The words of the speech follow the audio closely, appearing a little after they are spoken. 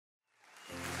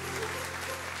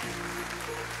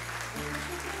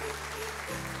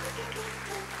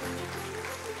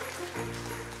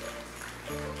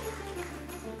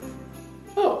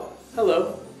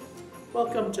Hello,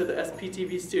 welcome to the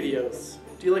SPTV studios.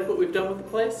 Do you like what we've done with the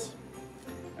place?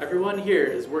 Everyone here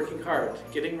is working hard,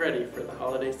 getting ready for the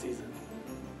holiday season.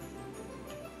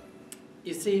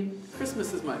 You see,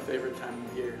 Christmas is my favorite time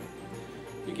of year.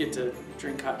 You get to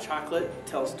drink hot chocolate,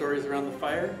 tell stories around the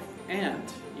fire, and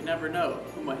you never know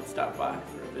who might stop by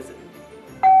for a visit.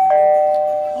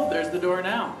 Oh, there's the door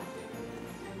now.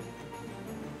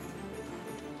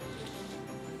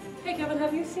 Hey Kevin,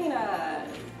 have you seen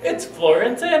It's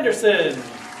Florence Anderson!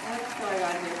 What's going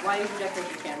on here? Why is Jeffrey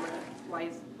the camera?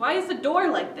 Why is the door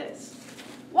like this?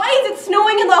 Why is it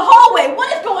snowing in the hallway?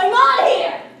 What is going on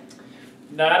here?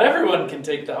 Not everyone can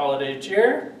take the holiday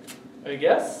cheer, I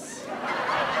guess.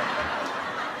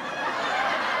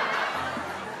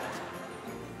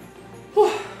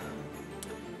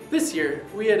 This year,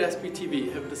 we at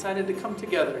SPTV have decided to come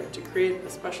together to create a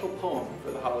special poem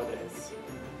for the holidays.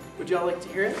 Would y'all like to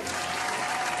hear it?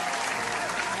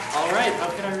 All right, how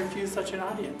can I refuse such an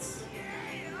audience?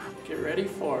 Get ready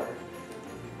for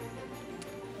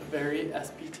a very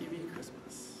SPTV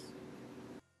Christmas.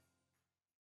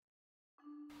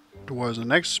 It was an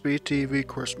SPTV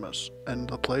Christmas, and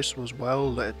the place was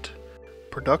well lit.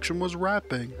 Production was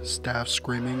wrapping, staff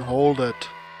screaming, "Hold it!"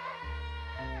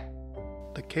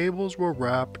 The cables were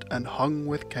wrapped and hung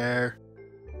with care,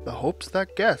 the hopes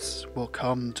that guests will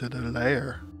come to the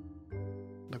lair.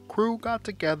 The crew got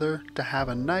together to have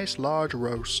a nice large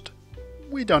roast.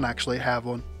 We don't actually have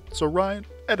one, so Ryan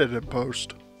edited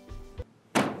post.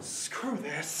 Screw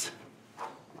this.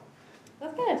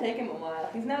 That's gonna take him a while.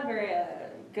 He's not very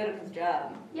good at his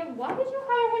job. Yeah, why did you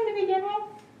hire him to begin with?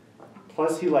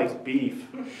 Plus he likes beef.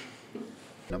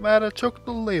 Nevada took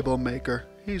the label maker,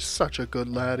 he's such a good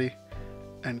laddie,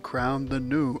 and crowned the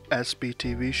new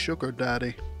SPTV sugar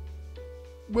daddy.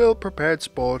 Will prepared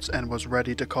sports and was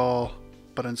ready to call,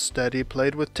 but instead he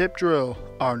played with Tip Drill,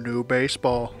 our new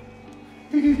baseball.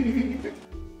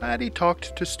 Madie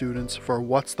talked to students for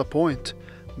What's the Point?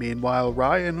 Meanwhile,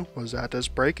 Ryan was at his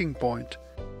breaking point.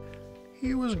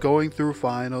 He was going through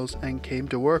finals and came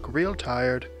to work real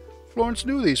tired. Florence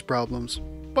knew these problems,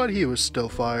 but he was still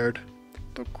fired.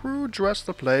 The crew dressed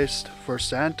the place for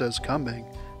Santa's coming.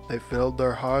 They filled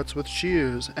their hearts with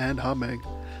cheers and humming.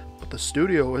 But the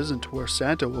studio isn't where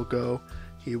Santa will go.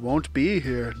 He won't be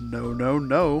here, no, no,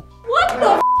 no. What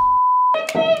the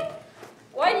f***?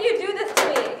 Why do you do this to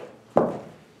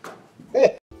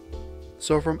me?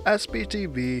 So from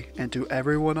SPTV and to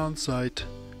everyone on site,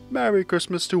 Merry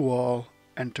Christmas to all,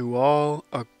 and to all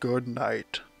a good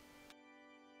night.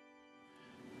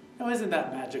 Now isn't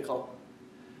that magical?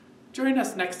 Join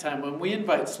us next time when we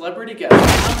invite celebrity guest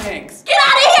Tom Hanks. Get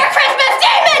out of here, Christmas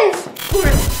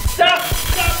demons! Stop!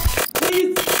 Stop!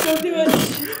 Please, don't do it!